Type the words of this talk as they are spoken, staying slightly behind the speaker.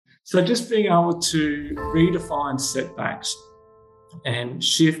So just being able to redefine setbacks and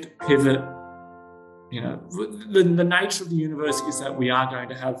shift, pivot. The nature of the universe is that we are going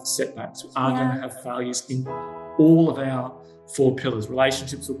to have setbacks. We are going to have failures in all of our 4 pillars.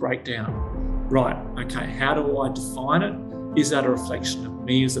 Relationships will break down. Right, okay, how do I define it? Is that a reflection of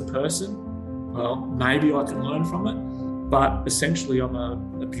me as a person? Well, maybe I can learn from it, but essentially I'm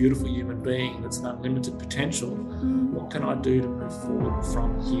a beautiful human being that's an unlimited potential. What can I do to move forward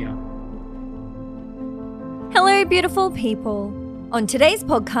from here? Hello, beautiful people. On today's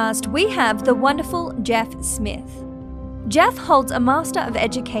podcast, we have the wonderful Jeff Smith. Jeff holds a Master of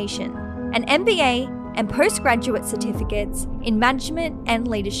Education, an MBA, and postgraduate certificates in management and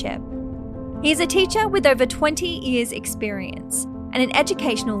leadership. He is a teacher with over 20 years' experience and an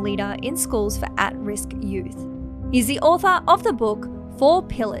educational leader in schools for at-risk youth. He is the author of the book 4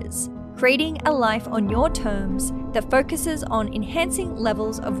 Pillars, Creating a Life on Your Terms, that focuses on enhancing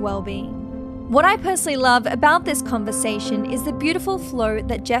levels of well-being. What I personally love about this conversation is the beautiful flow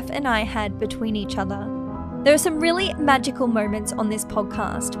that Jeff and I had between each other. There are some really magical moments on this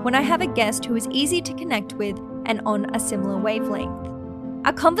podcast when I have a guest who is easy to connect with and on a similar wavelength.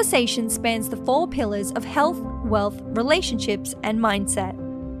 Our conversation spans the 4 pillars of health, wealth, relationships, and mindset.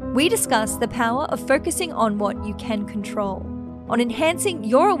 We discuss the power of focusing on what you can control, on enhancing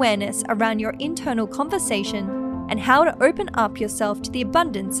your awareness around your internal conversation, and how to open up yourself to the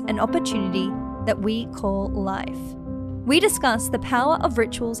abundance and opportunity that we call life. We discuss the power of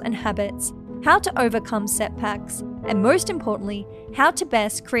rituals and habits, how to overcome setbacks, and most importantly, how to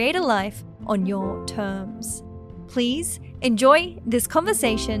best create a life on your terms. Please enjoy this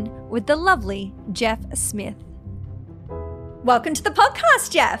conversation with the lovely Jeff Smith. Welcome to the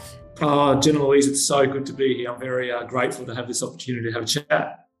podcast, Jeff. Oh, Jenna Louise, it's so good to be here. I'm very grateful to have this opportunity to have a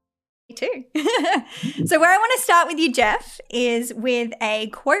chat. Me too. So where I want to start with you, Jeff, is with a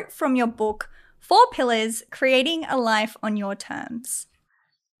quote from your book, 4 Pillars, Creating a Life on Your Terms.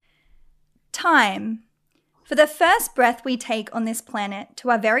 Time. For the first breath we take on this planet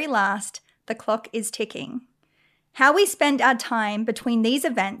to our very last, the clock is ticking. How we spend our time between these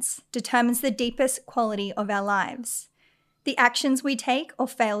events determines the deepest quality of our lives. The actions we take or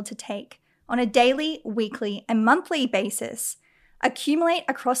fail to take on a daily, weekly, and monthly basis accumulate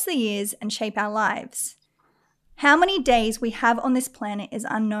across the years and shape our lives. How many days we have on this planet is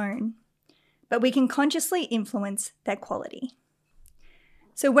unknown, but we can consciously influence their quality.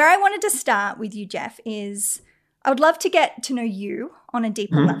 So where I wanted to start with you, Jeff, is I would love to get to know you on a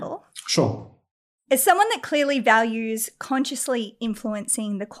deeper level. Sure. As someone that clearly values consciously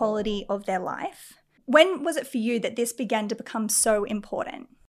influencing the quality of their life, when was it for you that this began to become so important?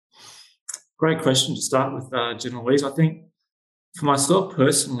 Great question to start with, Jenna Louise. I think for myself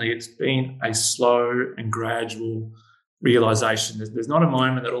personally, it's been a slow and gradual realisation. There's not a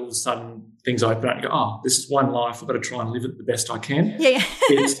moment that all of a sudden things open up and you go, oh, this is one life, I've got to try and live it the best I can. Yeah.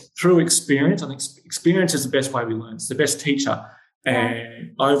 It's through experience. I think experience is the best way we learn. It's the best teacher.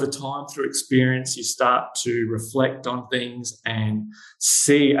 And over time, through experience, you start to reflect on things and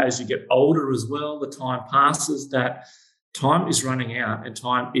see as you get older as well, the time passes, that time is running out and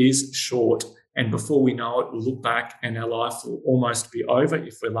time is short. And before we know it, we'll look back and our life will almost be over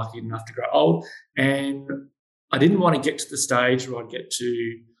if we're lucky enough to grow old. And I didn't want to get to the stage where I'd get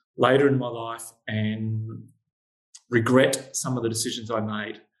to later in my life and regret some of the decisions I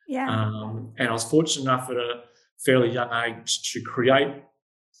made. Yeah. And I was fortunate enough at a fairly young age to create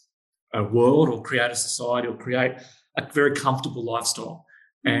a world or create a society or create a very comfortable lifestyle.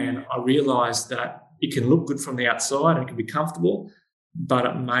 And I realised that it can look good from the outside and it can be comfortable, but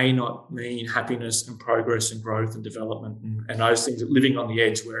it may not mean happiness and progress and growth and development and those things, living on the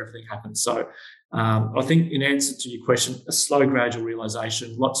edge where everything happens. So I think in answer to your question, a slow, gradual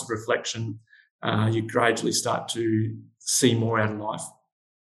realisation, lots of reflection, you gradually start to see more out of life.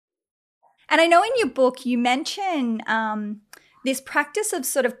 And I know in your book you mention this practice of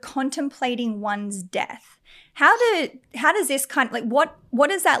sort of contemplating one's death. How does this kind of, like, what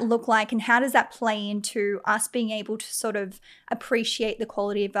does that look like, and how does that play into us being able to sort of appreciate the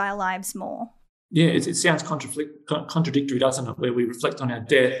quality of our lives more? Yeah, it sounds contradictory, doesn't it? Where we reflect on our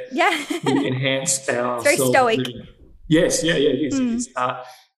death, we enhance our very stoic. Living. Yes, it is.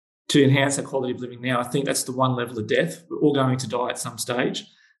 To enhance our quality of living now, I think that's the one level of death. We're all going to die at some stage.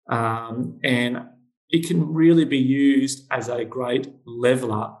 And it can really be used as a great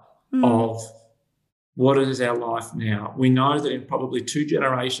leveler of what is our life now. We know that in probably 2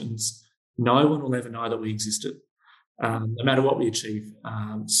 generations, no one will ever know that we existed, no matter what we achieve.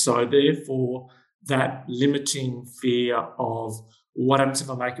 So therefore, that limiting fear of what happens if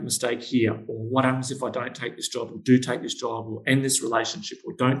I make a mistake here? Or what happens if I don't take this job or do take this job or end this relationship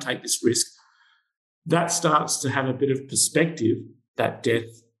or don't take this risk? That starts to have a bit of perspective that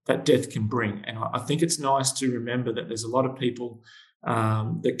death can bring. And I think it's nice to remember that there's a lot of people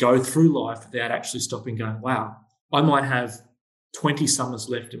that go through life without actually stopping going, wow, I might have 20 summers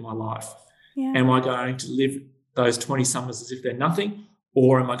left in my life. Yeah. Am I going to live those 20 summers as if they're nothing?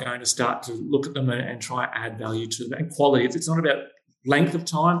 Or am I going to start to look at them and try and add value to them? And quality, it's not about length of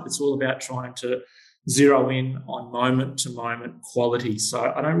time. It's all about trying to zero in on moment-to-moment quality.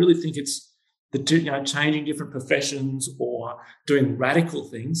 So I don't really think it's changing different professions or doing radical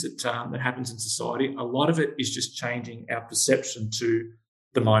things that happens in society. A lot of it is just changing our perception to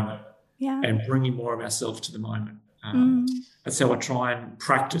the moment and bringing more of ourselves to the moment. That's how I try and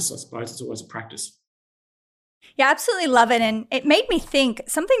practice, I suppose. It's always a practice. Yeah, I absolutely love it. And it made me think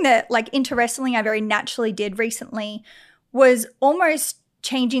something that, interestingly, I very naturally did recently was almost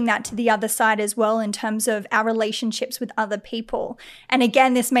changing that to the other side as well in terms of our relationships with other people. And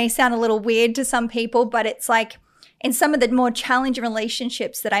again, this may sound a little weird to some people, but it's like in some of the more challenging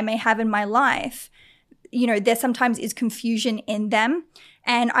relationships that I may have in my life, there sometimes is confusion in them.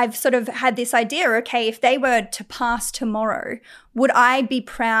 And I've sort of had this idea, okay, if they were to pass tomorrow, would I be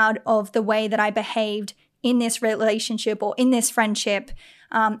proud of the way that I behaved in this relationship or in this friendship?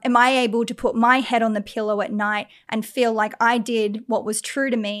 Am I able to put my head on the pillow at night and feel like I did what was true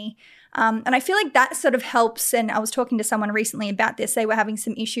to me? And I feel like that sort of helps. And I was talking to someone recently about this. They were having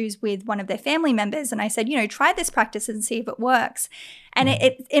some issues with one of their family members. And I said, try this practice and see if it works. And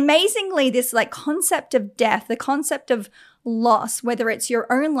it amazingly, this concept of death, the concept of loss, whether it's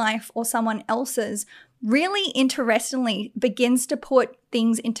your own life or someone else's, really interestingly begins to put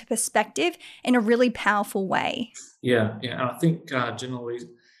things into perspective in a really powerful way. Yeah. And I think generally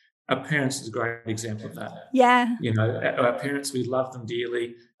our parents is a great example of that. Yeah. Our parents, we love them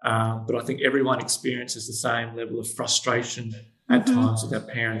dearly, but I think everyone experiences the same level of frustration at times with our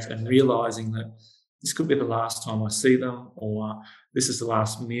parents, and realising that this could be the last time I see them, or this is the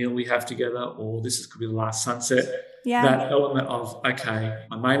last meal we have together, or this could be the last sunset. Yeah. That element of, okay,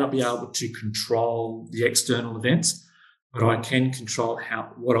 I may not be able to control the external events, but I can control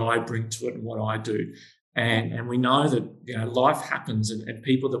what I bring to it and what I do. And we know that life happens and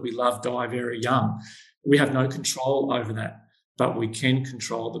people that we love die very young. We have no control over that, but we can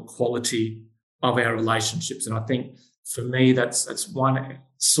control the quality of our relationships. And I think for me, that's one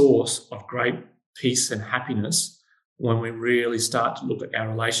source of great peace and happiness when we really start to look at our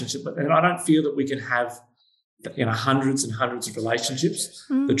relationship. And I don't feel that we can have hundreds and hundreds of relationships.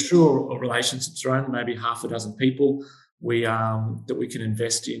 The true relationships are only maybe half a dozen people that we can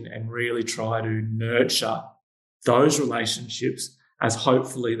invest in and really try to nurture those relationships as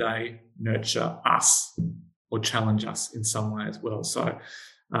hopefully they nurture us or challenge us in some way as well. So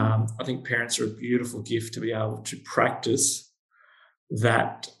I think parents are a beautiful gift to be able to practice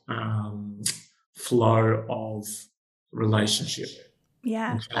that flow of relationship.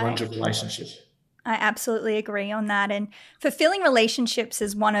 Yeah. Challenge of relationship. I absolutely agree on that. And fulfilling relationships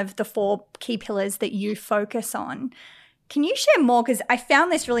is one of the 4 key pillars that you focus on. Can you share more? Because I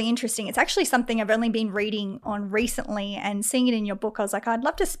found this really interesting. It's actually something I've only been reading on recently, and seeing it in your book, I was like, I'd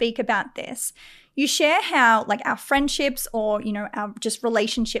love to speak about this. You share how our friendships or, our just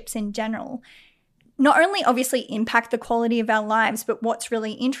relationships in general, not only obviously impact the quality of our lives, but what's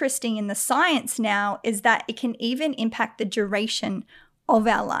really interesting in the science now is that it can even impact the duration of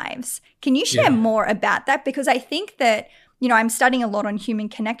our lives. Can you share more about that? Because I think that, I'm studying a lot on human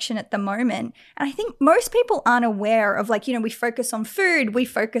connection at the moment. And I think most people aren't aware of we focus on food, we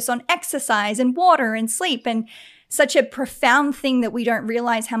focus on exercise and water and sleep, and such a profound thing that we don't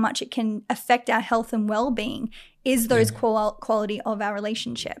realize how much it can affect our health and well-being is those quality of our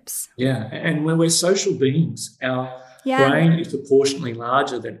relationships. Yeah. And when we're social beings, our brain is proportionally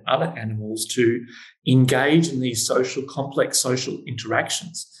larger than other animals to engage in these complex social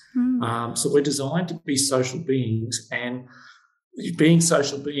interactions. So we're designed to be social beings, and being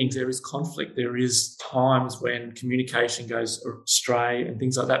social beings, there is conflict. There is times when communication goes astray and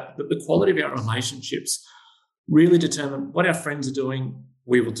things like that. But the quality of our relationships really determine what our friends are doing,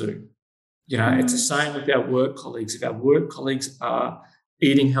 we will do. It's the same with our work colleagues. If our work colleagues are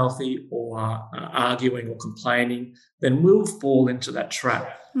eating healthy or arguing or complaining, then we'll fall into that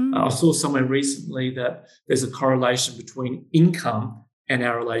trap. I saw somewhere recently that there's a correlation between income and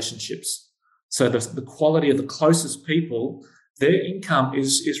our relationships. So the quality of the closest people, their income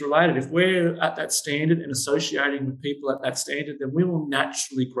is related. If we're at that standard and associating with people at that standard, then we will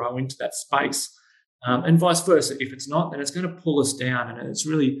naturally grow into that space. And vice versa. If it's not, then it's going to pull us down. And it's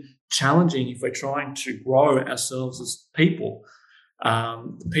really challenging if we're trying to grow ourselves as people.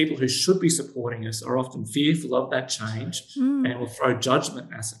 The people who should be supporting us are often fearful of that change and will throw judgment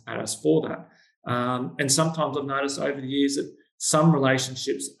at us for that. And sometimes I've noticed over the years that some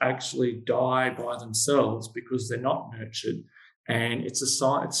relationships actually die by themselves because they're not nurtured. And it's a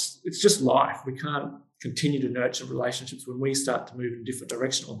sign, it's just life. We can't continue to nurture relationships when we start to move in a different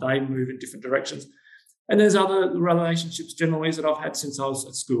direction or they move in different directions. And there's other relationships, generally, that I've had since I was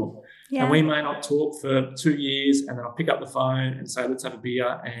at school. Yeah. And we may not talk for 2 years, and then I'll pick up the phone and say, let's have a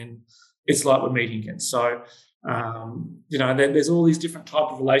beer, and it's like we're meeting again. So, there's all these different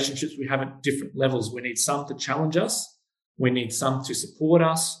type of relationships we have at different levels. We need some to challenge us. We need some to support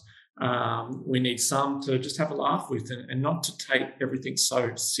us. We need some to just have a laugh with and not to take everything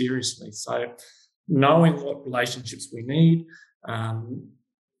so seriously. So knowing what relationships we need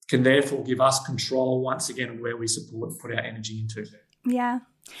can therefore give us control once again of where we support and put our energy into. Yeah.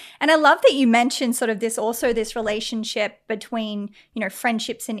 And I love that you mentioned sort of this relationship between,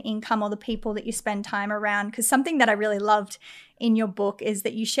 friendships and income, or the people that you spend time around. Because something that I really loved in your book is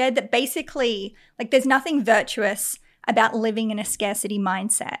that you shared that basically, there's nothing virtuous about living in a scarcity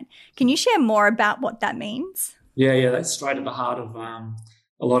mindset. Can you share more about what that means? Yeah, that's straight at the heart of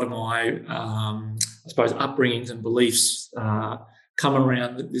a lot of my, upbringings and beliefs come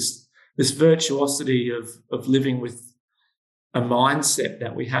around this virtuosity of living with a mindset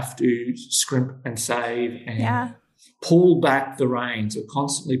that we have to scrimp and save and pull back the reins. We're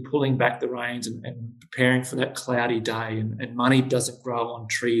constantly pulling back the reins and preparing for that cloudy day, and money doesn't grow on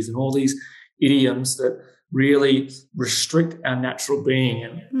trees, and all these idioms that really restrict our natural being.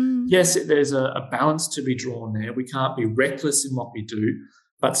 And yes, there's a balance to be drawn there. We can't be reckless in what we do,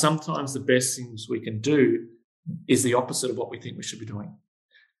 but sometimes the best things we can do is the opposite of what we think we should be doing.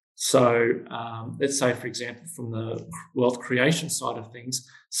 So let's say, for example, from the wealth creation side of things,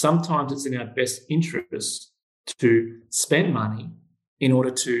 sometimes it's in our best interest to spend money in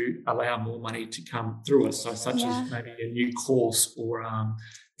order to allow more money to come through us. So such as maybe a new course, or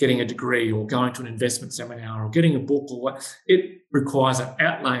getting a degree, or going to an investment seminar, or getting a book, or what. It requires an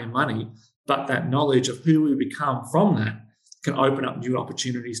outlay of money, but that knowledge of who we become from that can open up new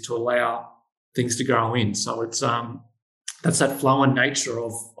opportunities to allow things to grow in. So it's that's that flow and nature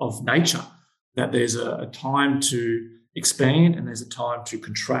of nature, that there's a time to expand and there's a time to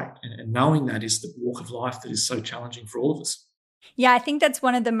contract. And knowing that is the walk of life that is so challenging for all of us. Yeah, I think that's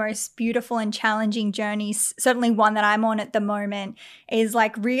one of the most beautiful and challenging journeys, certainly one that I'm on at the moment, is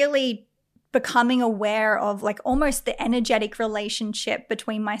really becoming aware of almost the energetic relationship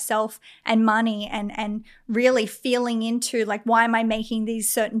between myself and money, and really feeling into why am I making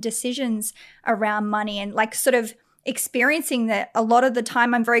these certain decisions around money, and sort of experiencing that a lot of the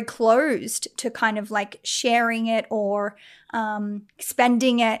time I'm very closed to kind of sharing it or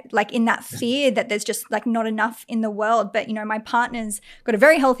spending it in that fear that there's just not enough in the world. But, my partner's got a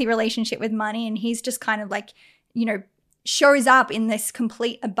very healthy relationship with money, and he's just kind of shows up in this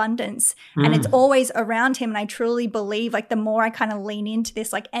complete abundance, and it's always around him. And I truly believe the more I kind of lean into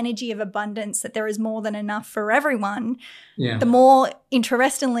this energy of abundance, that there is more than enough for everyone, the more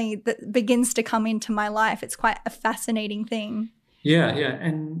interestingly that begins to come into my life. It's quite a fascinating thing. Yeah.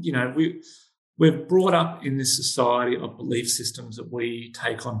 And we're brought up in this society of belief systems that we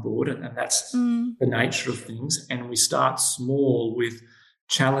take on board, and that's the nature of things. And we start small with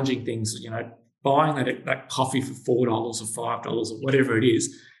challenging things, buying that coffee for $4 or $5 or whatever it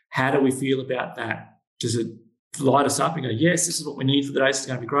is. How do we feel about that? Does it light us up and go, yes, this is what we need for the day, this is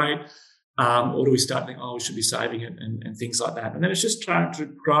going to be great? Or do we start thinking, we should be saving it and things like that? And then it's just trying to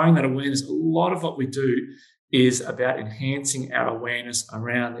growing that awareness. A lot of what we do is about enhancing our awareness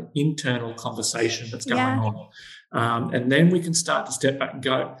around the internal conversation that's going on. And then we can start to step back and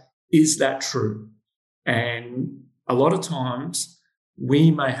go, is that true? And a lot of times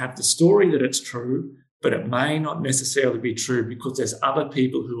we may have the story that it's true, but it may not necessarily be true because there's other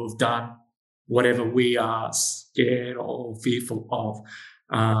people who have done whatever we are scared or fearful of.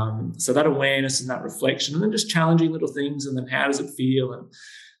 So that awareness and that reflection, and then just challenging little things, and then how does it feel? And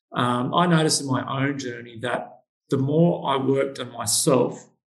I noticed in my own journey that the more I worked on myself,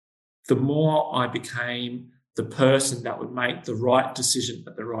 the more I became the person that would make the right decision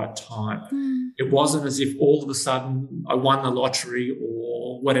at the right time. It wasn't as if all of a sudden I won the lottery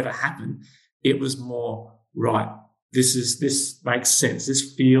or whatever happened. It was more, right, this makes sense,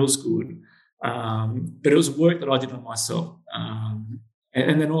 this feels good. But it was work that I did on myself.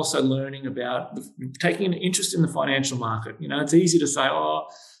 And then also learning about taking an interest in the financial market. It's easy to say,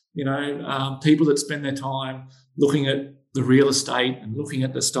 people that spend their time looking at the real estate and looking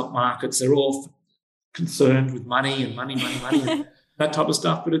at the stock markets, they're all concerned with money and money and that type of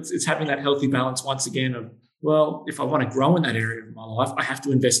stuff. But it's having that healthy balance once again of Well, if I want to grow in that area of my life, I have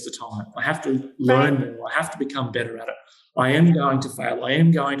to invest the time. I have to learn more. I have to become better at it. I am going to fail. I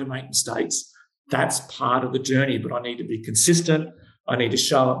am going to make mistakes. That's part of the journey, but I need to be consistent. I need to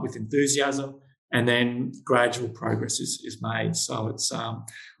show up with enthusiasm, and then gradual progress is made. So it's,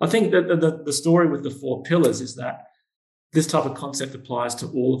 I think that the story with the 4 pillars is that this type of concept applies to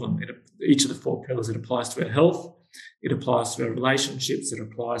all of them. Each of the 4 pillars, it applies to our health, it applies to our relationships, it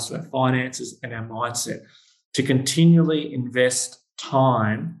applies to our finances and our mindset. To continually invest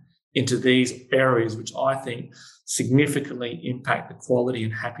time into these areas, which I think significantly impact the quality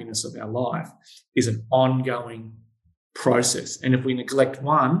and happiness of our life, is an ongoing process. And if we neglect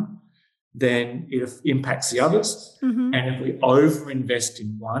one, then it impacts the others. Mm-hmm. And if we overinvest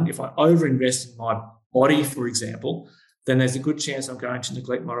in one, if I overinvest in my body, for example, then there's a good chance I'm going to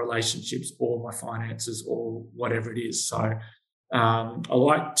neglect my relationships or my finances or whatever it is. So I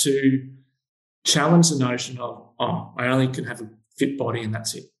like to challenge the notion of, I only can have a fit body and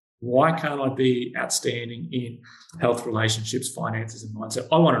that's it. Why can't I be outstanding in health, relationships, finances, and mindset?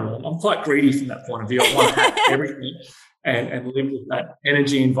 I want it all. I'm quite greedy from that point of view. I want to have everything and live with that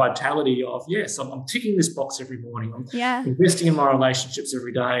energy and vitality of, yes, I'm ticking this box every morning. I'm investing in my relationships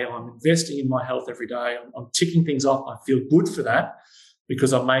every day. I'm investing in my health every day. I'm ticking things off. I feel good for that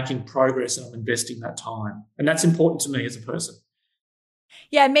because I'm making progress and I'm investing that time. And that's important to me as a person.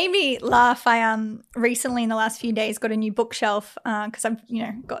 Yeah, it made me laugh. I recently in the last few days got a new bookshelf because I've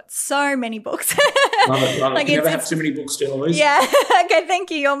got so many books. Love it. Like you never have too many books, Louise. Yeah. Okay,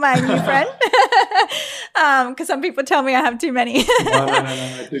 thank you. You're my new friend. Because some people tell me I have too many.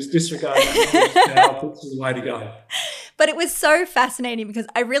 No. Disregard that. Books is the way to go. But it was so fascinating because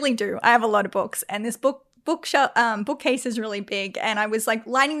I really do. I have a lot of books, and this bookcase is really big, and I was like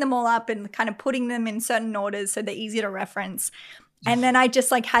lining them all up and kind of putting them in certain orders so they're easy to reference. And then I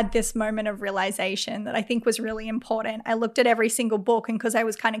just like had this moment of realization that I think was really important. I looked at every single book, and because I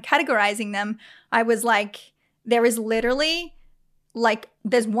was kind of categorizing them, I was like, there is literally like,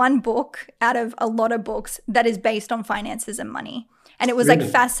 there's one book out of a lot of books that is based on finances and money. And it was really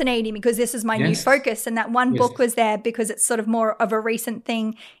like fascinating because this is my new focus. And that one book was there because it's sort of more of a recent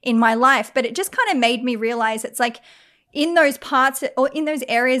thing in my life. But it just kind of made me realize it's like, in those parts or in those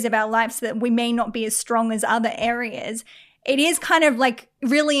areas of our lives that we may not be as strong as other areas, it is kind of like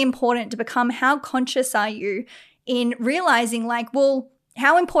really important to become, how conscious are you in realizing like, well,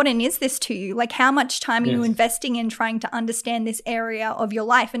 how important is this to you? Like, how much time are you investing in trying to understand this area of your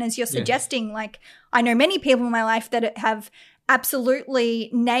life? And as you're suggesting, like, I know many people in my life that have absolutely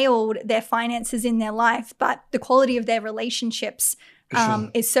nailed their finances in their life, but the quality of their relationships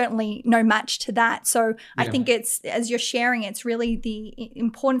is certainly no match to that. So I think it's, as you're sharing, it's really the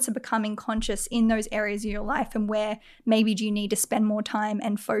importance of becoming conscious in those areas of your life and where maybe do you need to spend more time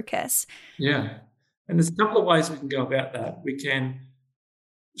and focus. Yeah. And there's a couple of ways we can go about that. We can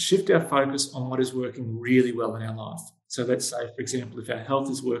shift our focus on what is working really well in our life. So let's say, for example, if our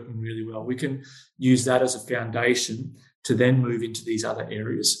health is working really well, we can use that as a foundation to then move into these other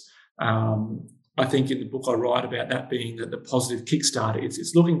areas. I think in the book I write about that being the positive kickstarter.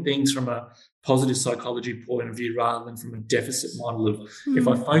 It's looking at things from a positive psychology point of view rather than from a deficit model of if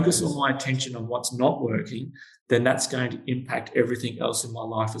I focus on my attention on what's not working, then that's going to impact everything else in my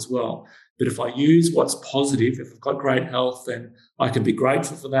life as well. But if I use what's positive, if I've got great health, then I can be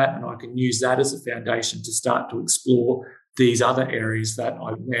grateful for that and I can use that as a foundation to start to explore these other areas that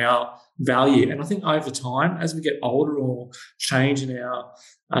I now value. And I think over time, as we get older or change in our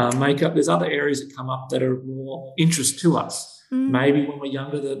makeup, there's other areas that come up that are more interest to us. Maybe when we're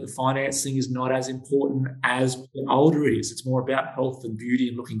younger, the finance thing is not as important as when we're older it is. It's more about health and beauty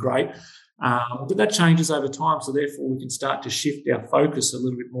and looking great. But that changes over time. So therefore, we can start to shift our focus a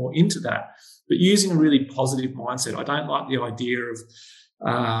little bit more into that. But using a really positive mindset. I don't like the idea of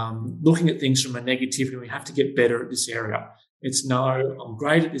looking at things from a negativity. We have to get better at this area. It's no, I'm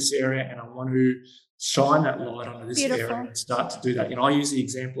great at this area and I want to shine that light onto this area and start to do that. I use the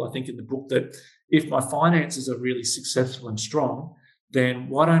example, I think, in the book that if my finances are really successful and strong, then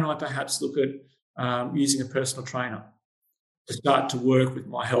why don't I perhaps look at using a personal trainer to start to work with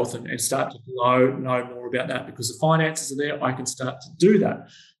my health and start to know more about that, because the finances are there, I can start to do that.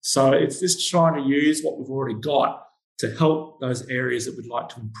 So it's just trying to use what we've already got to help those areas that we'd like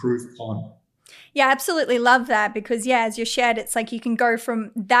to improve upon. Yeah, absolutely love that because, as you shared, it's like you can go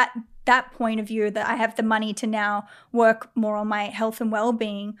from that point of view that I have the money to now work more on my health and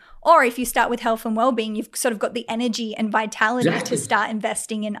well-being. Or if you start with health and well-being, you've sort of got the energy and vitality to start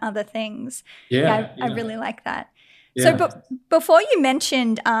investing in other things. I really like that. So before you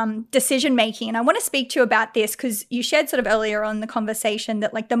mentioned decision making, and I want to speak to you about this because you shared sort of earlier on in the conversation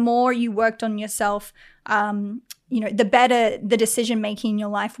that like the more you worked on yourself, the better the decision making in your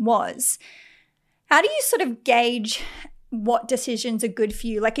life was. How do you sort of gauge what decisions are good for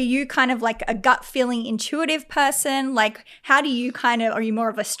you? Like, are you kind of like a gut feeling intuitive person? Like, how do you are you more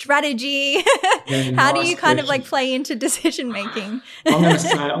of a strategy? Yeah, how nice do you kind of question. like play into decision making? I'm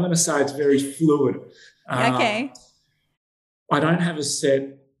going to say it's very fluid. Okay. I don't have a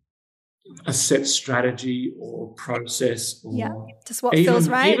set strategy or process, or just what feels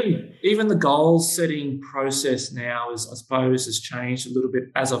right. Even the goal setting process now is, I suppose, has changed a little bit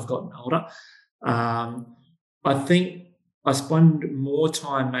as I've gotten older. I think I spend more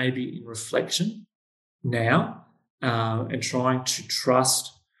time maybe in reflection now, and trying to trust,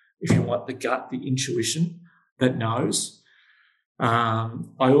 if you want, the gut, the intuition that knows. I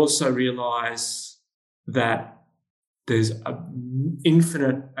also realise that there's an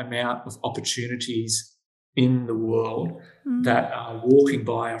infinite amount of opportunities in the world that are walking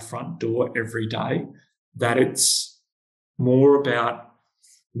by our front door every day, that it's more about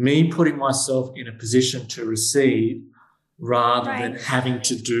me putting myself in a position to receive rather than having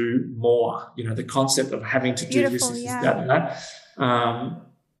to do more. The concept of having to do this, that, and that.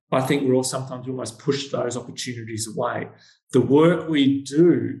 I think we're all sometimes almost push those opportunities away. The work we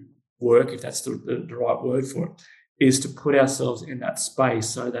do, if that's the right word for it, is to put ourselves in that space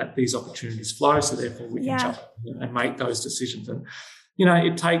so that these opportunities flow, so therefore we can jump and make those decisions. And,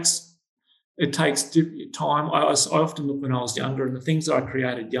 it takes time. I often look when I was younger, and the things that I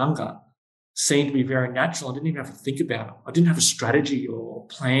created younger seemed to be very natural. I didn't even have to think about it. I didn't have a strategy or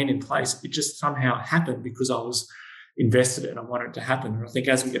plan in place. It just somehow happened because I was invested in it and I wanted it to happen. And I think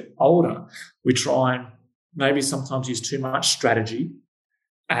as we get older, we try and maybe sometimes use too much strategy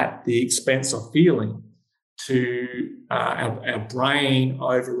at the expense of feeling. Our brain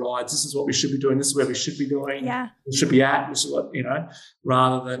overrides, this is what we should be doing, this is where we should be doing, we should be at, this is what,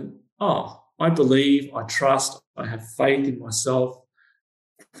 rather than, I believe, I trust, I have faith in myself,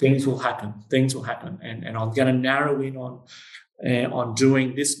 things will happen, and I'm going to narrow in on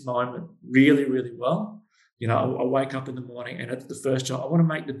doing this moment really, really well. I wake up in the morning and at the first job, I want to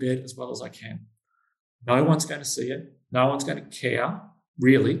make the bed as well as I can. No one's going to see it. No one's going to care,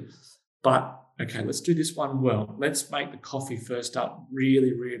 really, but okay, let's do this one well. Let's make the coffee first up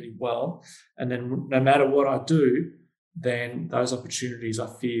really, really well. And then no matter what I do, then those opportunities I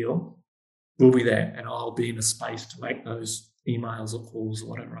feel will be there, and I'll be in a space to make those emails or calls or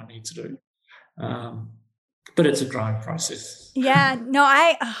whatever I need to do. But it's a growing process. Yeah, no,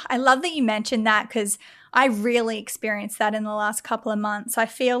 I love that you mentioned that, because I really experienced that in the last couple of months. I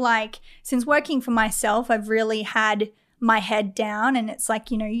feel like since working for myself, I've really had my head down, and it's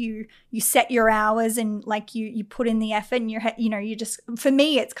like, you set your hours and like you put in the effort, and you just, for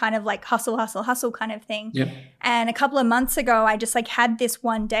me, it's kind of like hustle kind of thing. Yep. And a couple of months ago, I just like had this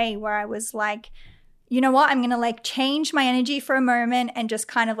one day where I was like, you know what, I'm going to like change my energy for a moment and just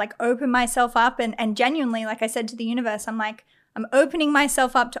kind of like open myself up, and genuinely, like I said to the universe, I'm like, I'm opening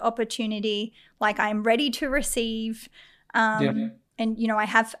myself up to opportunity. Like, I'm ready to receive. And, I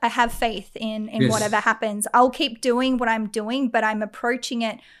have faith in whatever happens. I'll keep doing what I'm doing, but I'm approaching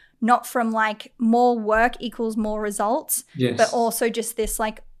it not from like more work equals more results, but also just this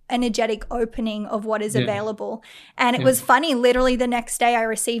like energetic opening of what is available. And it was funny, literally the next day I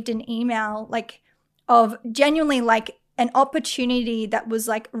received an email like of genuinely like an opportunity that was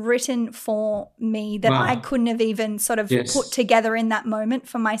like written for me that I couldn't have even sort of put together in that moment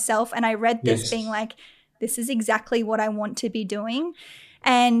for myself. And I read this being like, this is exactly what I want to be doing.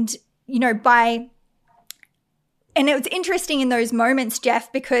 And, and it was interesting in those moments,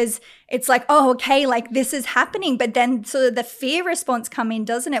 Jeff, because it's like, oh, okay, like this is happening. But then sort of the fear response come in,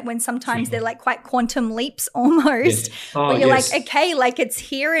 doesn't it? When sometimes they're like quite quantum leaps almost. Where you're like, okay, like it's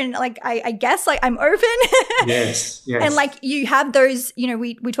here, and like, I guess like I'm open. Yes. And like you have those,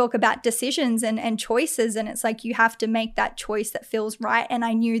 we talk about decisions and choices, and it's like you have to make that choice that feels right. And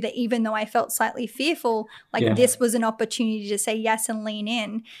I knew that even though I felt slightly fearful, like this was an opportunity to say yes and lean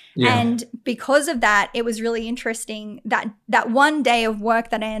in. And because of that, it was really interesting that one day of work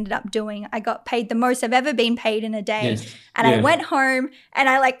that I ended up doing, I got paid the most I've ever been paid in a day. And I went home and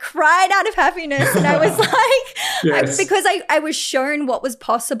I like cried out of happiness, and I was like, because I was shown what was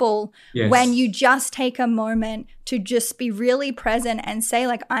possible when you just take a moment to just be really present and say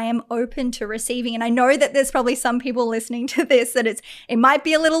like, I am open to receiving. And I know that there's probably some people listening to this that it might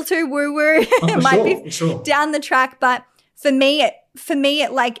be a little too woo-woo. It might be down the track, but for me,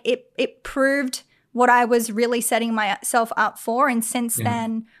 it proved what I was really setting myself up for. And since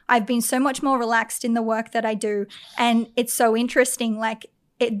then, I've been so much more relaxed in the work that I do. And it's so interesting, like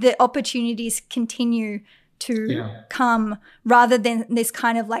the opportunities continue to come rather than this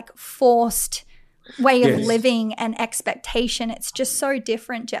kind of like forced way of living and expectation. It's just so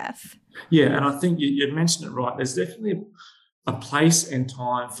different, Jeff. Yeah, and I think you mentioned it right. There's definitely a place and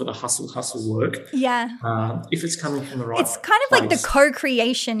time for the hustle work. Yeah. If it's coming from the right It's kind of place. like the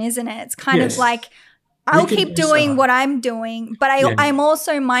co-creation, isn't it? It's kind of like I'll keep doing what I'm doing, but I'm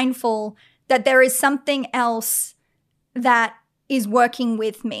also mindful that there is something else that is working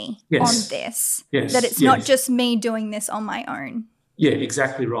with me on this. That it's not just me doing this on my own. Yeah,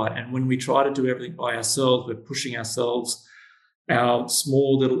 exactly right. And when we try to do everything by ourselves, we're pushing ourselves. Our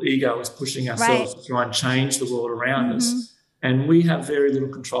small little ego is pushing ourselves to try and change the world around us. And we have very little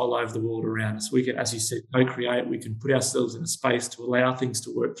control over the world around us. We can, as you said, co-create. We can put ourselves in a space to allow things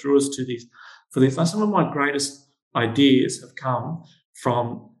to work through us for this. Now, some of my greatest ideas have come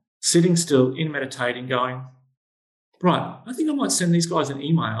from sitting still in meditating, going, right, I think I might send these guys an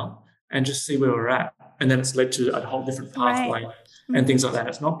email and just see where we're at. And then it's led to a whole different pathway and things like that.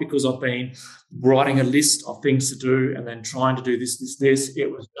 It's not because I've been writing a list of things to do and then trying to do this.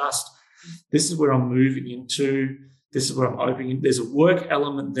 It was just, this is where I'm moving into. This is where I'm opening. There's a work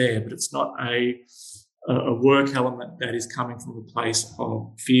element there, but it's not a work element that is coming from a place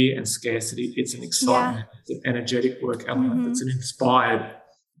of fear and scarcity. It's an excitement, it's an energetic work element. It's an inspired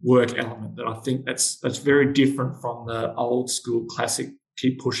work element that I think that's very different from the old school classic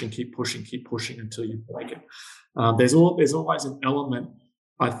keep pushing until you break it. There's always an element,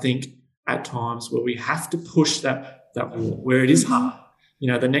 I think, at times where we have to push that wall, where it is hard.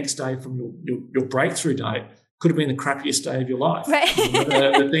 You know, the next day from your breakthrough day could have been the crappiest day of your life. Right. You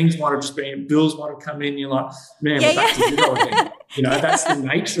know, the things might have just been, bills might have come in, you're like, man, we're back to zero again. You know, that's the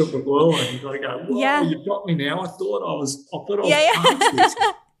nature of the world, and you've got to go, whoa, you've got me now. I thought I was past this.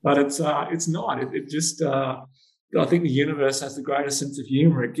 But it's not. It just, I think the universe has the greatest sense of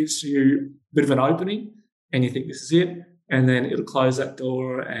humour. It gives you a bit of an opening and you think this is it, and then it'll close that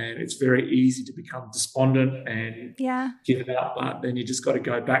door, and it's very easy to become despondent and give it up. But then you just got to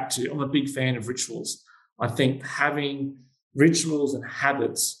go back to, I'm a big fan of rituals. I think having rituals and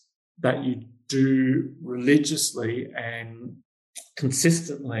habits that you do religiously and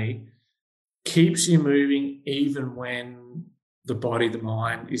consistently keeps you moving even when the body, the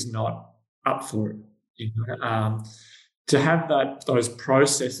mind is not up for it. You know? To have those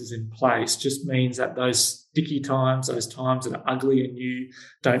processes in place just means that those sticky times, those times that are ugly and you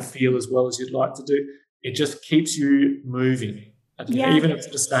don't feel as well as you'd like to do, it just keeps you moving. Even if it's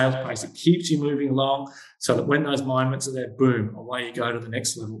at a snail's pace, it keeps you moving along so that when those moments are there, boom, away you go to the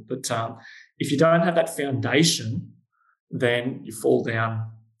next level. But if you don't have that foundation, then you fall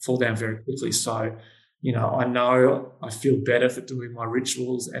down very quickly. So, you know I feel better for doing my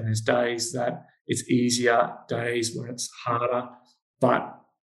rituals, and there's days that it's easier, days when it's harder. But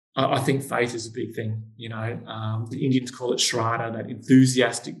I think faith is a big thing. You know, the Indians call it Shraddha, that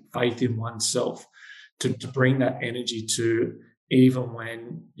enthusiastic faith in oneself to bring that energy to even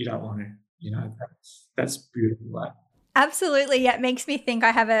when you don't want to. You know, that's beautiful. Absolutely. Yeah, it makes me think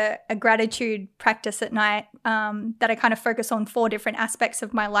I have a gratitude practice at night that I kind of focus on 4 different aspects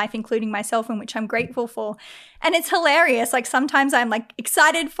of my life, including myself, in which I'm grateful for. And it's hilarious. Like sometimes I'm like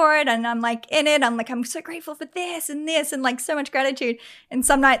excited for it and I'm like in it. I'm like, I'm so grateful for this and like so much gratitude. And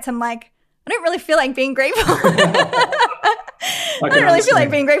some nights I'm like, I don't really feel like being grateful. I don't really feel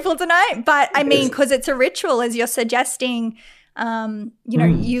like being grateful tonight. But I mean, because it's a ritual, as you're suggesting, you know,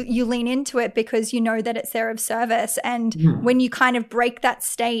 you lean into it because you know that it's there of service. And when you kind of break that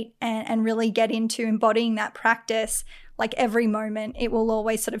state and really get into embodying that practice, like every moment, it will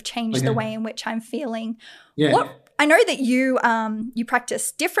always sort of change the way in which I'm feeling. I know that you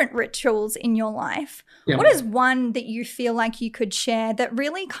practice different rituals in your life. What is one that you feel like you could share that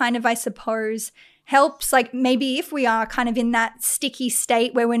really kind of, I suppose, helps, like maybe if we are kind of in that sticky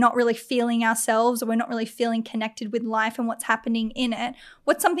state where we're not really feeling ourselves or we're not really feeling connected with life and what's happening in it,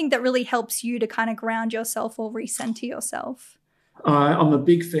 what's something that really helps you to kind of ground yourself or recenter yourself? I'm a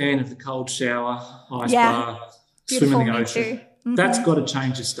big fan of the cold shower, ice bath, swim in the ocean. That's got to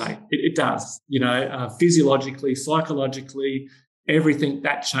change your state. It does. You know, physiologically, psychologically, everything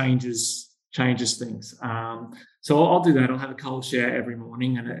that changes things. So I'll do that. I'll have a cold shower every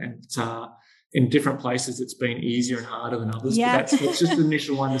morning, and in different places it's been easier and harder than others. But that's just the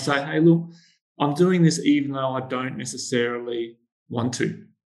initial one to say, hey, look, I'm doing this even though I don't necessarily want to.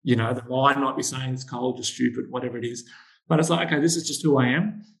 You know, the mind might be saying it's cold, you're stupid, whatever it is. But it's like, okay, this is just who I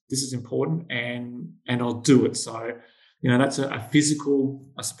am. This is important, and I'll do it. So, you know, that's a physical,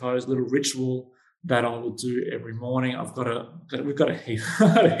 I suppose, little ritual that I will do every morning. We've got a heap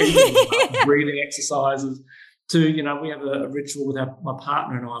of breathing exercises. We have a ritual with my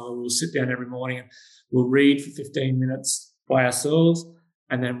partner and I where we'll sit down every morning and we'll read for 15 minutes by ourselves,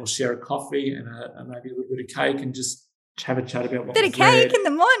 and then we'll share a coffee and maybe a little bit of cake and just have a chat about what bit of cake in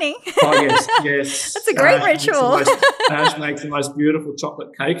the morning. Oh, yes. That's a great ritual. Ash makes the most beautiful chocolate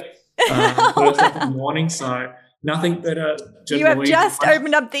cake first up in the morning, so nothing better. You have just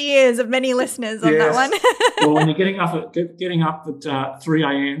opened up the ears of many listeners on that one. Well, when you're getting up at 3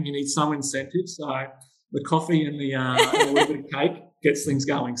 a.m., you need some incentive. So the coffee and a little bit of cake gets things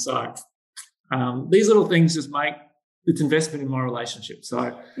going. So these little things just make it's investment in my relationship.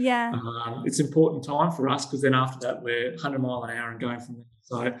 So it's important time for us, because then after that we're 100 mile an hour and going from there.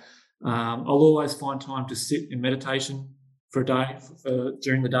 So I'll always find time to sit in meditation for a day,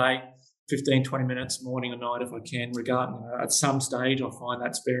 during the day, 15, 20 minutes, morning or night if I can, regarding at some stage I find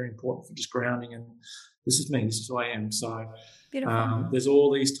that's very important for just grounding, and this is me, this is who I am. So there's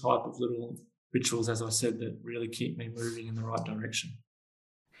all these type of little rituals, as I said, that really keep me moving in the right direction.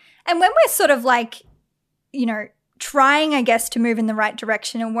 And when we're sort of like, trying, I guess, to move in the right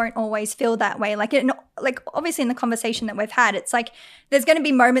direction and won't always feel that way. Like obviously in the conversation that we've had, it's like there's going to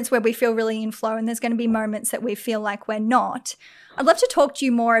be moments where we feel really in flow and there's going to be moments that we feel like we're not. I'd love to talk to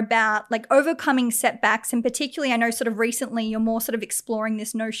you more about like overcoming setbacks, and particularly I know sort of recently you're more sort of exploring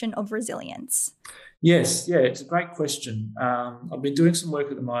this notion of resilience. Yes, it's a great question. I've been doing some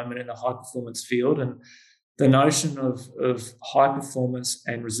work at the moment in the high performance field, and the notion of high performance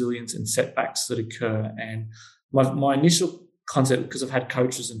and resilience and setbacks that occur. And my initial concept, because I've had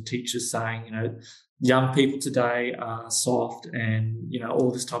coaches and teachers saying, young people today are soft and,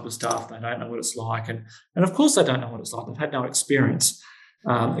 all this type of stuff. They don't know what it's like. And of course they don't know what it's like. They've had no experience.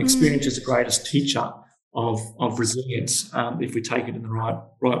 Experience is the greatest teacher of resilience, if we take it in the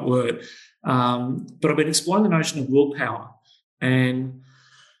right word. But I've been exploring the notion of willpower, and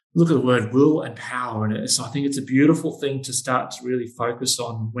look at the word will and power in it. So I think it's a beautiful thing to start to really focus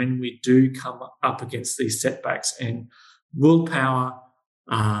on when we do come up against these setbacks. And willpower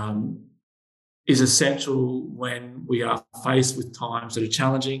is essential when we are faced with times that are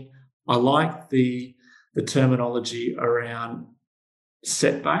challenging. I like the terminology around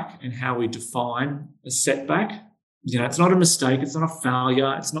setback and how we define a setback. It's not a mistake. It's not a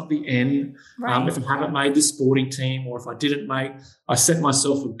failure. It's not the end. Right. If I haven't made the sporting team, or if I didn't I set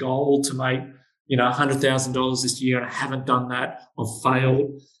myself a goal to make, $100,000 this year and I haven't done that, I've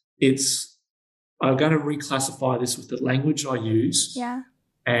failed. I'm going to reclassify this with the language I use. Yeah.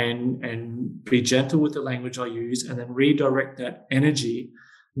 And be gentle with the language I use, and then redirect that energy,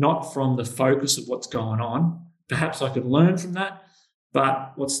 not from the focus of what's going on. Perhaps I can learn from that,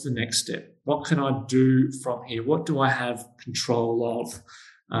 but what's the next step? What can I do from here? What do I have control of?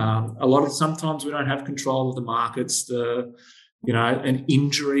 Sometimes we don't have control of the markets. An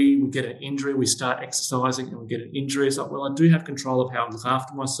injury, we get an injury, we start exercising and we get an injury. It's like, well, I do have control of how I look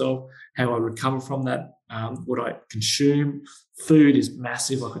after myself, how I recover from that, what I consume. Food is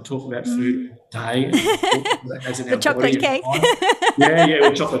massive. I could talk about food all day. The chocolate cake.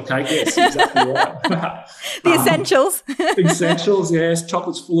 With chocolate cake, yes, exactly right. The essentials. Essentials, yes.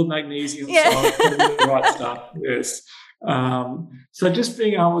 Chocolate's full of magnesium, so the right stuff, yes. So just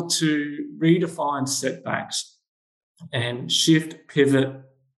being able to redefine setbacks and shift, pivot.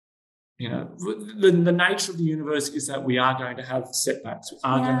 The nature of the universe is that we are going to have setbacks. We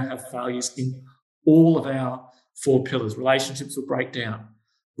are going to have failures in all of our 4 pillars. Relationships will break down.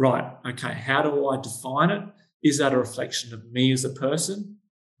 Right, okay, how do I define it? Is that a reflection of me as a person?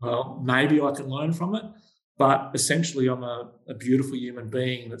 Well, maybe I can learn from it, but essentially I'm a beautiful human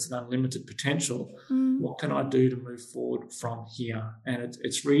being that's an unlimited potential. What can I do to move forward from here? And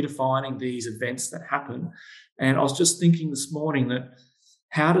it's redefining these events that happen. And I was just thinking this morning that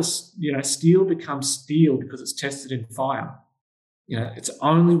how does steel become steel? Because it's tested in fire. It's the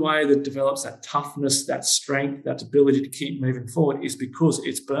only way that develops that toughness, that strength, that ability to keep moving forward is because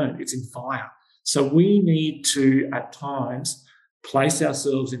it's burnt, it's in fire. So we need to, at times, place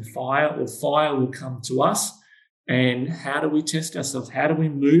ourselves in fire, or fire will come to us. And how do we test ourselves? How do we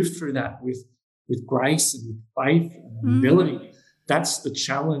move through that with grace and with faith and humility? That's the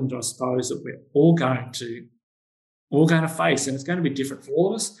challenge, I suppose, that we're all going to face. And it's going to be different for all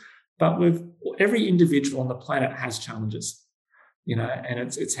of us. But every individual on the planet has challenges. And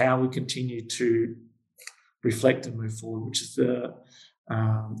it's how we continue to reflect and move forward, which is the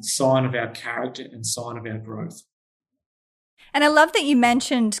sign of our character and sign of our growth. And I love that you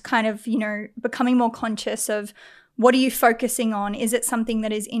mentioned kind of, becoming more conscious of what are you focusing on? Is it something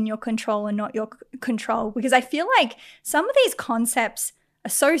that is in your control and not your control? Because I feel like some of these concepts are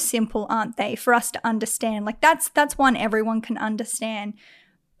so simple, aren't they, for us to understand? Like that's one everyone can understand.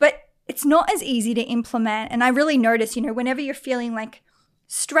 But it's not as easy to implement. And I really notice, whenever you're feeling like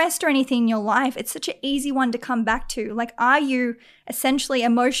stressed or anything in your life, it's such an easy one to come back to. Like, are you essentially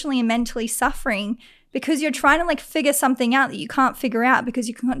emotionally and mentally suffering because you're trying to like figure something out that you can't figure out because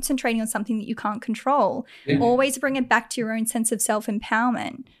you're concentrating on something that you can't control? Yeah. Always bring it back to your own sense of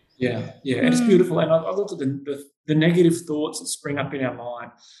self-empowerment. Yeah. And it's beautiful. And I look at the negative thoughts that spring up in our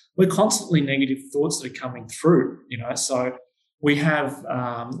mind. We're constantly negative thoughts that are coming through, so we have,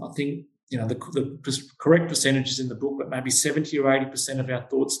 I think, the correct percentages in the book, but maybe 70 or 80% of our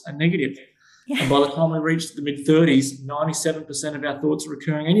thoughts are negative. Yeah. And by the time we reach the mid-30s, 97% of our thoughts are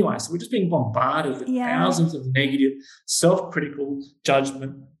recurring anyway. So we're just being bombarded with thousands of negative, self-critical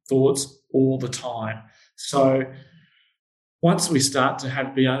judgment thoughts all the time. So once we start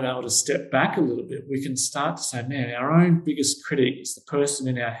to be able to step back a little bit, we can start to say, man, our own biggest critic is the person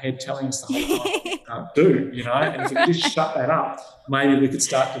in our head telling us the whole time what we can't do, And if we could just shut that up, maybe we could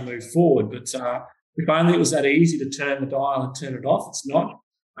start to move forward. But if only it was that easy to turn the dial and turn it off, it's not.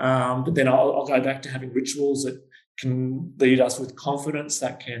 But then I'll go back to having rituals that can lead us with confidence,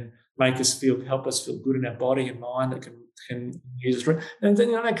 that can make us help us feel good in our body and mind, that can use us. And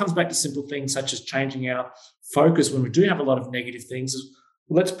then that comes back to simple things such as changing our focus when we do have a lot of negative things.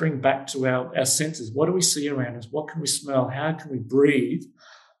 Let's bring back to our senses. What do we see around us? What can we smell? How can we breathe?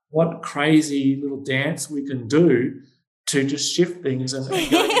 What crazy little dance we can do to just shift things and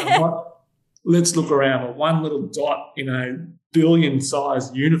go, let's look around one little dot in a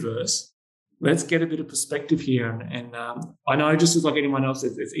billion-sized universe. Let's get a bit of perspective here. And I know just as like anyone else,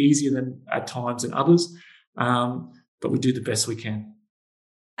 it's easier than at times than others, but we do the best we can.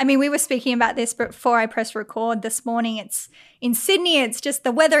 I mean, we were speaking about this before I pressed record this morning. It's in Sydney. It's just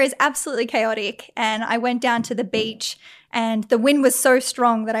the weather is absolutely chaotic. And I went down to the beach and the wind was so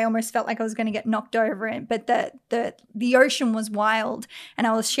strong that I almost felt like I was going to get knocked over it. But the ocean was wild. And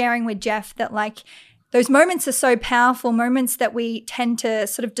I was sharing with Jeff that like those moments are so powerful, moments that we tend to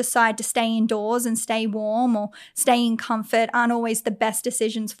sort of decide to stay indoors and stay warm or stay in comfort aren't always the best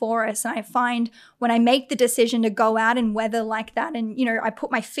decisions for us. And I find when I make the decision to go out in weather like that and, I put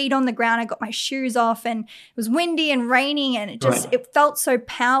my feet on the ground, I got my shoes off and it was windy and raining and it felt so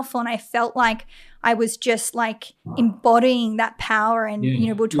powerful. And I felt like I was just like embodying that power. And,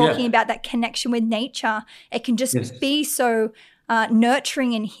 we're talking about that connection with nature. It can just be so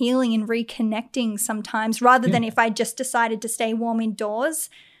nurturing and healing and reconnecting sometimes rather than if I just decided to stay warm indoors,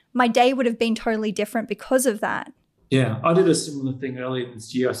 my day would have been totally different because of that. Yeah, I did a similar thing earlier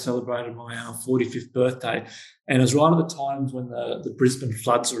this year. I celebrated my 45th birthday and it was right at the times when the Brisbane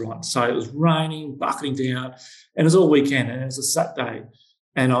floods are on. So it was raining, bucketing down and it was all weekend and it was a Saturday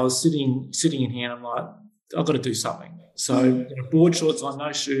and I was sitting in here and I'm like, I've got to do something. So board shorts on,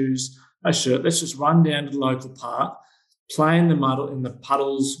 no shoes, no shirt. Let's just run down to the local park, play in the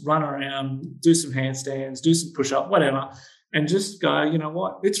puddles, run around, do some handstands, do some push-up, whatever, and just go, you know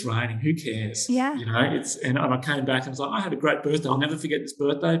what, it's raining, who cares? Yeah. And I came back and was like, I had a great birthday. I'll never forget this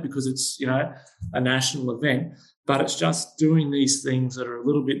birthday because it's, a national event. But it's just doing these things that are a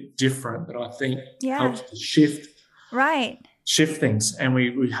little bit different that I think helps to shift things. And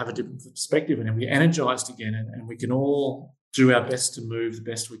we have a different perspective and then we're energized again and we can all do our best to move the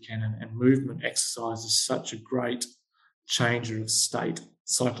best we can. And movement exercise is such a great changer of state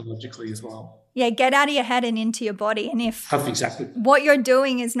psychologically as well. Yeah, get out of your head and into your body. And if exactly what you're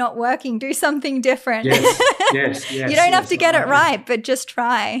doing is not working, do something different. Yes. You don't have to get it right, but just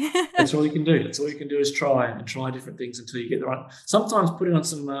try. That's all you can do. That's all you can do is try different things until you get the right. Sometimes putting on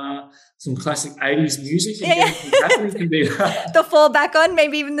some classic 80s music and can be the fall back on,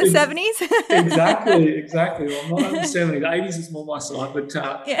 maybe even the 70s. Exactly. Well, not the 70s. The 80s is more my side, but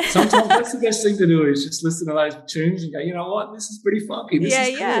sometimes that's the best thing to do is just listen to those tunes and go, you know what, this is pretty funky. This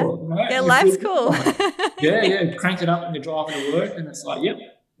is cool. Right? Yeah, life's cool. Crank it up when you're driving to work and it's like,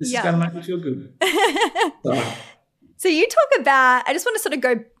 this is going to make me feel good. So you talk about, I just want to sort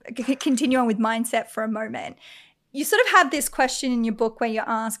of continue on with mindset for a moment. You sort of have this question in your book where you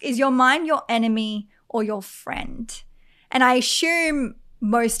ask, is your mind your enemy or your friend? And I assume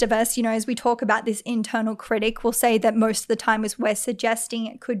most of us, as we talk about this internal critic, will say that most of the time as we're suggesting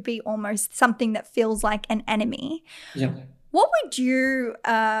it could be almost something that feels like an enemy. Yeah. What would you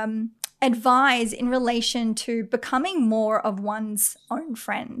advise in relation to becoming more of one's own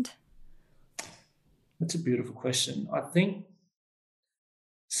friend? That's a beautiful question. I think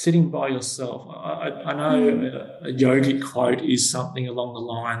sitting by yourself, I know a yogic quote is something along the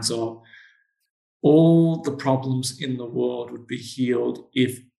lines of all the problems in the world would be healed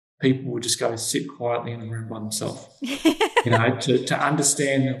if people would just go sit quietly in a room by themselves, to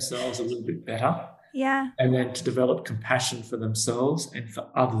understand themselves a little bit better. Yeah. And then to develop compassion for themselves and for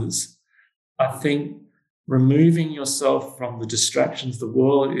others. I think removing yourself from the distractions, the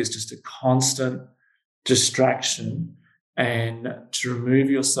world is just a constant distraction, and to remove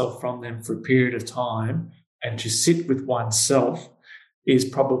yourself from them for a period of time and to sit with oneself is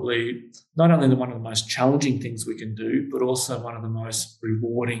probably not only one of the most challenging things we can do, but also one of the most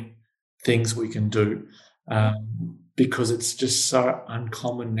rewarding things we can do, because it's just so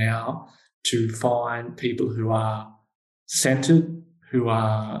uncommon now to find people who are centered, who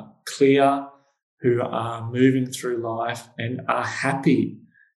are clear, who are moving through life and are happy.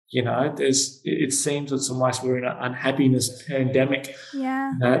 It seems it's almost we're in an unhappiness pandemic.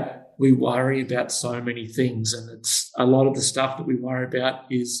 Yeah. That we worry about so many things, and it's a lot of the stuff that we worry about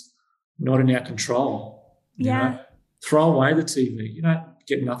is not in our control. Yeah. Throw away the TV. You don't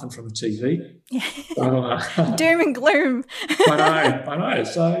get nothing from a TV. Yeah. Doom and gloom. I know.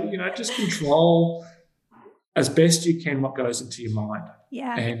 So, just control as best you can what goes into your mind.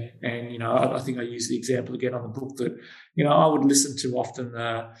 Yeah. And I think I use the example again on the book that, I would listen to often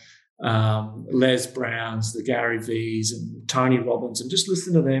the Les Browns, the Gary V's and Tony Robbins, and just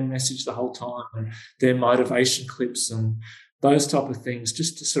listen to their message the whole time and their motivation clips and those type of things,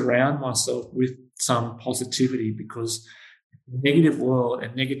 just to surround myself with some positivity, because the negative world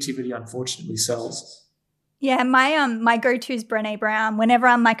and negativity unfortunately sells. Yeah, my go-to is Brené Brown. Whenever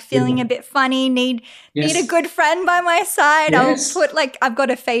I'm feeling a bit funny, need a good friend by my side, yes. I'll put I've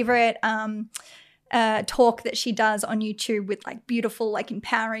got a favorite talk that she does on YouTube with beautiful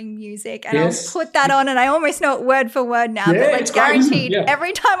empowering music, and I'll put that on, and I almost know it word for word now. Yeah, but guaranteed,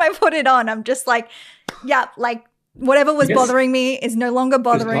 every time I put it on, I'm just whatever was bothering me is no longer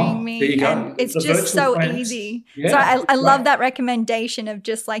bothering me, and it's just so easy. So I love that recommendation of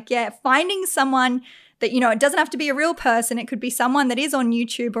just finding someone that, it doesn't have to be a real person. It could be someone that is on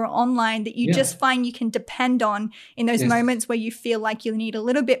YouTube or online that you just find you can depend on in those moments where you feel like you need a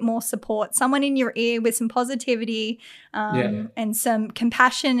little bit more support, someone in your ear with some positivity and some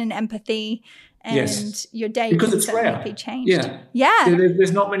compassion and empathy, and your day because can it's certainly rare. be changed. Yeah.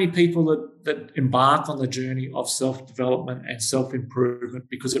 There's not many people that embark on the journey of self-development and self-improvement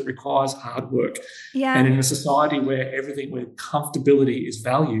because it requires hard work. Yeah. And in a society where comfortability is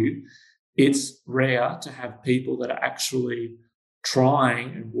valued, it's rare to have people that are actually trying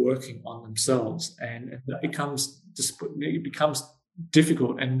and working on themselves, and it becomes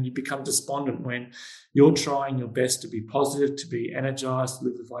difficult, and you become despondent when you're trying your best to be positive, to be energized, to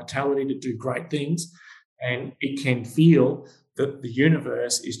live with vitality, to do great things, and it can feel that the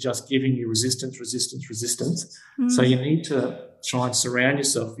universe is just giving you resistance. So you need to try and surround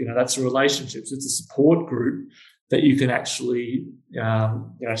yourself. That's relationships. It's a support group that you can actually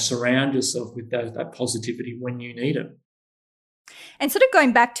surround yourself with that positivity when you need it. And sort of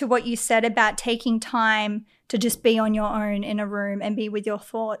going back to what you said about taking time to just be on your own in a room and be with your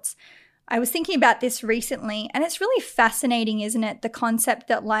thoughts, I was thinking about this recently, and it's really fascinating, isn't it? The concept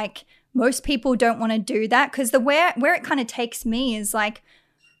that most people don't want to do that, because where it kind of takes me is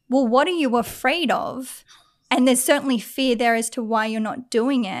well, what are you afraid of? And there's certainly fear there as to why you're not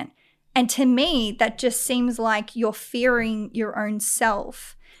doing it. And to me, that just seems like you're fearing your own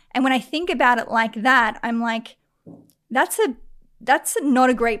self. And when I think about it like that, I'm that's not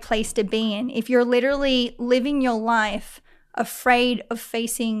a great place to be in. If you're literally living your life afraid of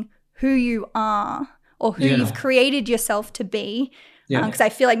facing who you are or who you've created yourself to be, because I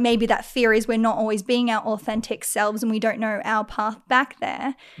feel like maybe that fear is we're not always being our authentic selves and we don't know our path back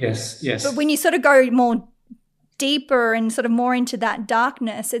there. Yes. But when you sort of go more deeper and sort of more into that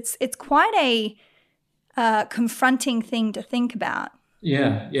darkness, it's quite a confronting thing to think about.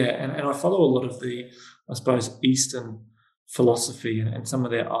 And I follow a lot of the, I suppose, Eastern philosophy and some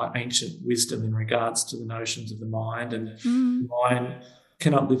of their ancient wisdom in regards to the notions of the mind, and the mind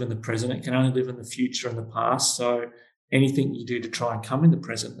cannot live in the present, it can only live in the future and the past. So anything you do to try and come in the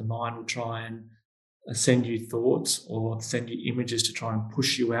present, the mind will try and send you thoughts or send you images to try and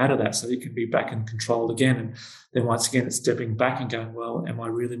push you out of that so that you can be back in control again. And then once again, it's stepping back and going, well, am I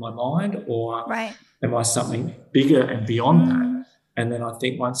really my mind, or am I something bigger and beyond that? And then I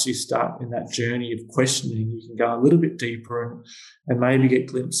think once you start in that journey of questioning, you can go a little bit deeper and maybe get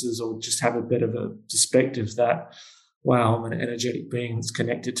glimpses or just have a bit of a perspective that, wow, I'm an energetic being that's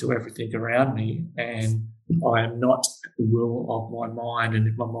connected to everything around me, and I am not at the will of my mind. And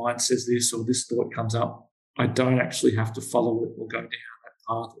if my mind says this or this thought comes up, I don't actually have to follow it or go down that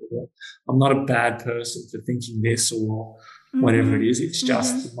path. Or I'm not a bad person for thinking this, or whatever it is. It's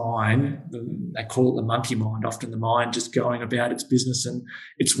just the mind. They call it the monkey mind. Often the mind just going about its business, and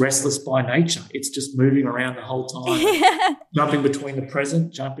it's restless by nature. It's just moving around the whole time, jumping between the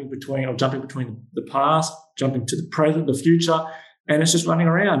present, jumping between the past, jumping to the present, the future, and it's just running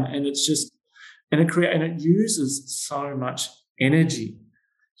around. And it's just and it uses so much energy.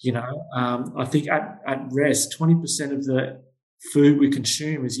 I think at rest, 20% of the food we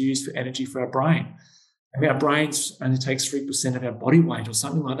consume is used for energy for our brain. And our brains only takes 3% of our body weight or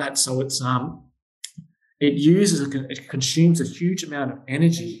something like that. So it consumes a huge amount of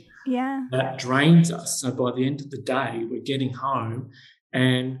energy that drains us. So by the end of the day, we're getting home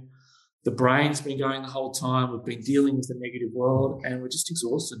and the brain's been going the whole time. We've been dealing with the negative world and we're just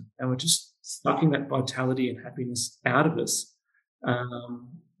exhausted and we're just sucking that vitality and happiness out of us.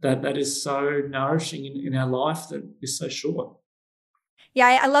 That is so nourishing in our life that is so short.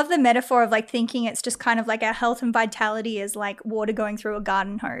 Yeah, I love the metaphor of like thinking it's just kind of like our health and vitality is like water going through a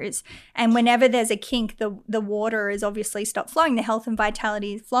garden hose. And whenever there's a kink, the water is obviously stopped flowing, the health and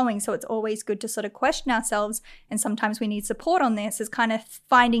vitality is flowing. So it's always good to sort of question ourselves. And sometimes we need support on this, is kind of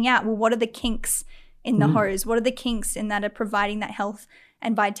finding out, well, what are the kinks in the hose? What are the kinks in that are providing that health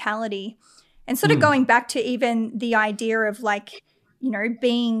and vitality? And sort of going back to even the idea of like,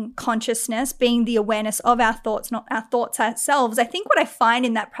 being consciousness, being the awareness of our thoughts, not our thoughts ourselves. I think what I find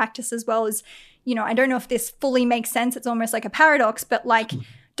in that practice as well is, I don't know if this fully makes sense. It's almost like a paradox, but like,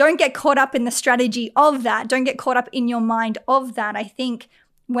 don't get caught up in the strategy of that. Don't get caught up in your mind of that. I think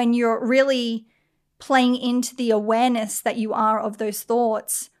when you're really playing into the awareness that you are of those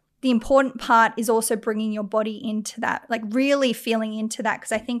thoughts, the important part is also bringing your body into that, like really feeling into that.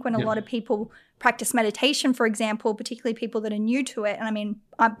 Because I think when a lot of people practice meditation, for example, particularly people that are new to it, and I mean,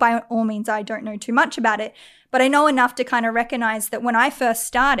 by all means, I don't know too much about it, but I know enough to kind of recognize that when I first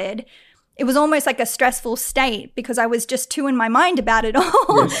started, it was almost like a stressful state because I was just too in my mind about it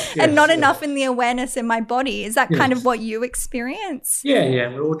all and not enough in the awareness in my body. Is that kind of what you experience? Yeah.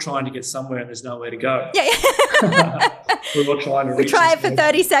 We're all trying to get somewhere and there's nowhere to go. Yeah. We're all trying to we try it for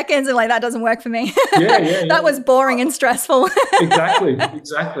 30 seconds and like, that doesn't work for me. Yeah. That was boring and stressful. Exactly.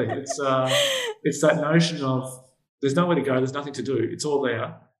 It's that notion of there's nowhere to go, there's nothing to do. It's all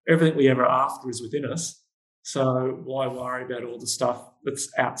there. Everything we ever after is within us. So why worry about all the stuff that's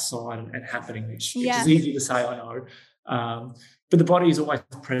outside and happening, which is easy to say, I know. But the body is always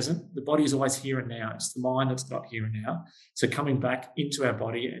present. The body is always here and now. It's the mind that's not here and now. So coming back into our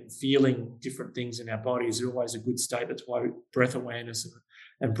body and feeling different things in our body is always a good state. That's why breath awareness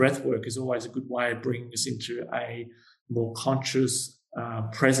and breath work is always a good way of bringing us into a more conscious,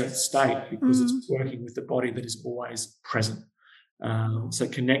 present state because it's working with the body that is always present. So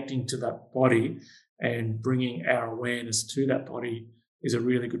connecting to that body and bringing our awareness to that body is a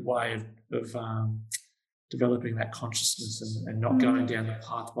really good way of developing that consciousness and not going down the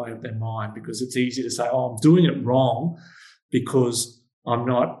pathway of their mind, because it's easy to say, I'm doing it wrong because I'm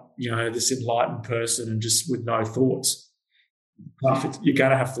not, this enlightened person and just with no thoughts. You're going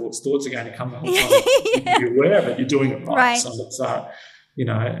to have thoughts. Thoughts are going to come the whole time. You're aware of it. You're doing it right. So it's,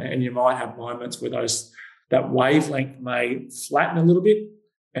 and you might have moments where that wavelength may flatten a little bit,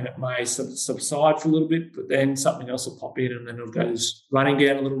 and it may subside for a little bit, but then something else will pop in and then it'll go running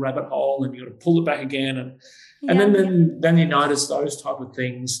down a little rabbit hole and you've got to pull it back again. And then you notice those type of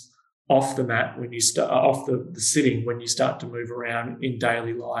things off the mat when you start, off the sitting, when you start to move around in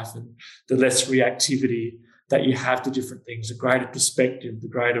daily life, and the less reactivity that you have to different things, the greater perspective, the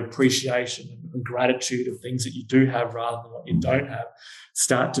greater appreciation and gratitude of things that you do have rather than what you don't have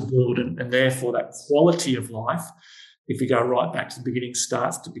start to build. And therefore that quality of life, if we go right back to the beginning,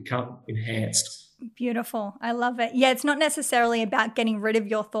 starts to become enhanced. Beautiful. I love it. Yeah, it's not necessarily about getting rid of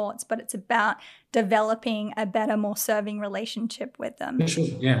your thoughts, but it's about developing a better, more serving relationship with them. Sure.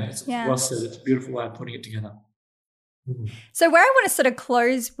 Yeah, it's well said. It's a beautiful way of putting it together. So where I want to sort of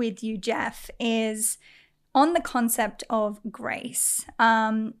close with you, Jeff, is on the concept of grace.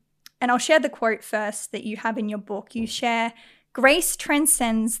 And I'll share the quote first that you have in your book. You share, "Grace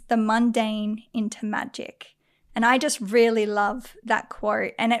transcends the mundane into magic." And I just really love that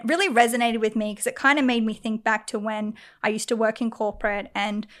quote. And it really resonated with me because it kind of made me think back to when I used to work in corporate,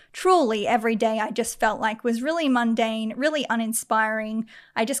 and truly every day I just felt like was really mundane, really uninspiring.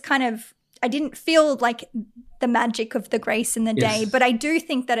 I didn't feel like the magic of the grace in the day, but I do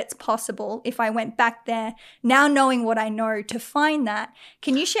think that it's possible if I went back there, now knowing what I know, to find that.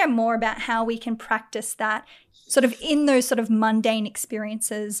 Can you share more about how we can practice that sort of in those sort of mundane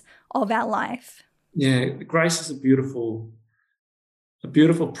experiences of our life? Yeah, grace is a beautiful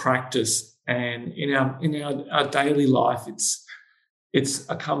practice, and in our daily life, it's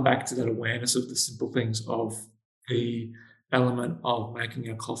a comeback to that awareness of the simple things of the element of making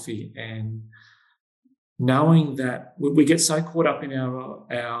our coffee and knowing that we get so caught up in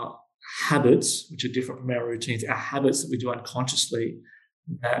our habits, which are different from our routines, our habits that we do unconsciously,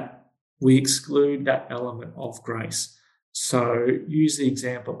 that we exclude that element of grace. So use the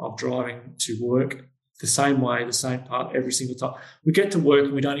example of driving to work the same way, the same path every single time. We get to work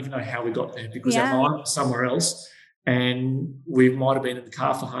and we don't even know how we got there because our mind was somewhere else, and we might have been in the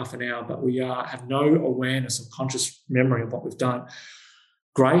car for half an hour, but we have no awareness or conscious memory of what we've done.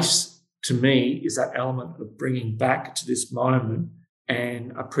 Grace, to me, is that element of bringing back to this moment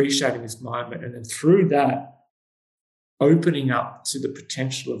and appreciating this moment, and then through that, opening up to the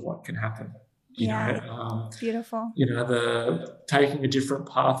potential of what can happen. You know, beautiful. You know, the taking a different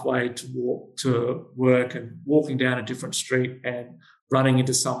pathway to walk to work and walking down a different street and running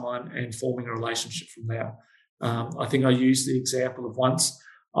into someone and forming a relationship from there. I think I used the example of once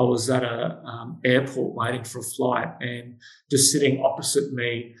I was at a airport waiting for a flight, and just sitting opposite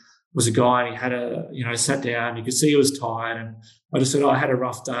me was a guy, and he had sat down. You could see he was tired, and I just said, I had a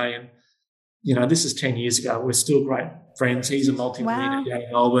rough day, and this is 10 years ago. We're still great friends. He's a multi-millionaire down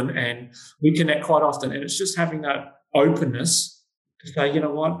in Melbourne, and we connect quite often. And it's just having that openness to say, you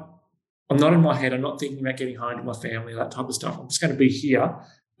know what, I'm not in my head. I'm not thinking about getting home to my family, that type of stuff. I'm just going to be here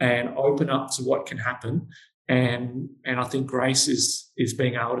and open up to what can happen. And I think grace is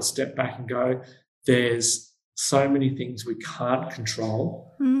being able to step back and go, there's so many things we can't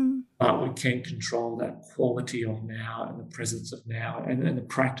control, but we can control that quality of now and the presence of now and the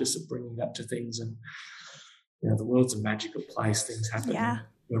practice of bringing that to things. And, the world's a magical place. Things happen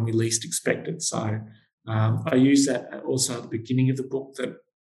when we least expect it. So I use that also at the beginning of the book that,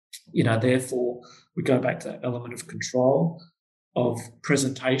 therefore we go back to that element of control, of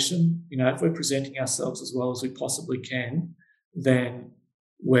presentation. If we're presenting ourselves as well as we possibly can, then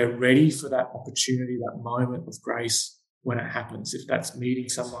we're ready for that opportunity, that moment of grace when it happens. If that's meeting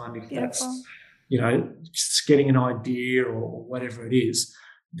someone, if that's, just getting an idea or whatever it is,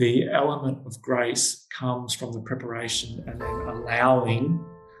 the element of grace comes from the preparation and then allowing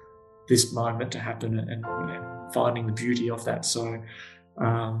this moment to happen and finding the beauty of that. So,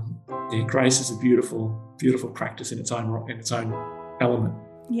 grace is a beautiful, beautiful practice in its own element.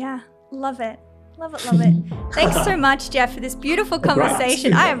 Yeah, love it. Love it, love it. Thanks so much, Jeff, for this beautiful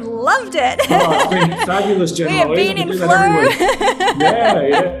conversation. I have loved it. It's been fabulous, Jen. We have been in flow. Yeah.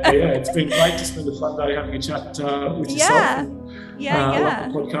 It's been great to spend a fun day having a chat with yourself. I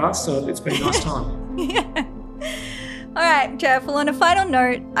love the podcast, so it's been a nice time. Yeah. All right, Jeff. Well, on a final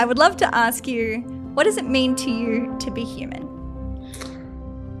note, I would love to ask you, what does it mean to you to be human?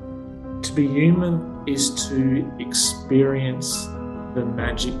 To be human is to experience the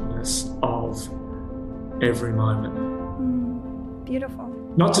magicness of every moment. Beautiful.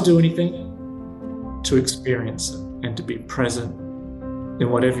 Not to do anything, to experience it and to be present in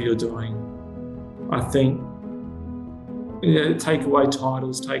whatever you're doing. I think take away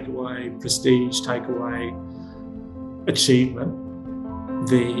titles, take away prestige, take away achievement.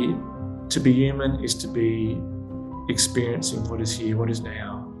 To be human is to be experiencing what is here, what is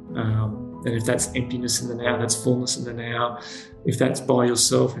now. And if that's emptiness in the now, that's fullness in the now. If that's by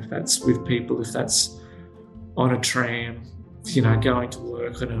yourself, if that's with people, if that's on a tram, going to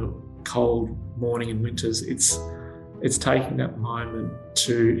work on a cold morning in winters, it's taking that moment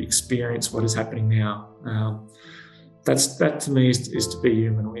to experience what is happening now. That to me is to be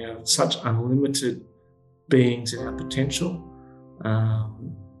human. We have such unlimited beings in our potential,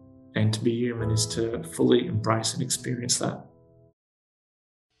 and to be human is to fully embrace and experience that.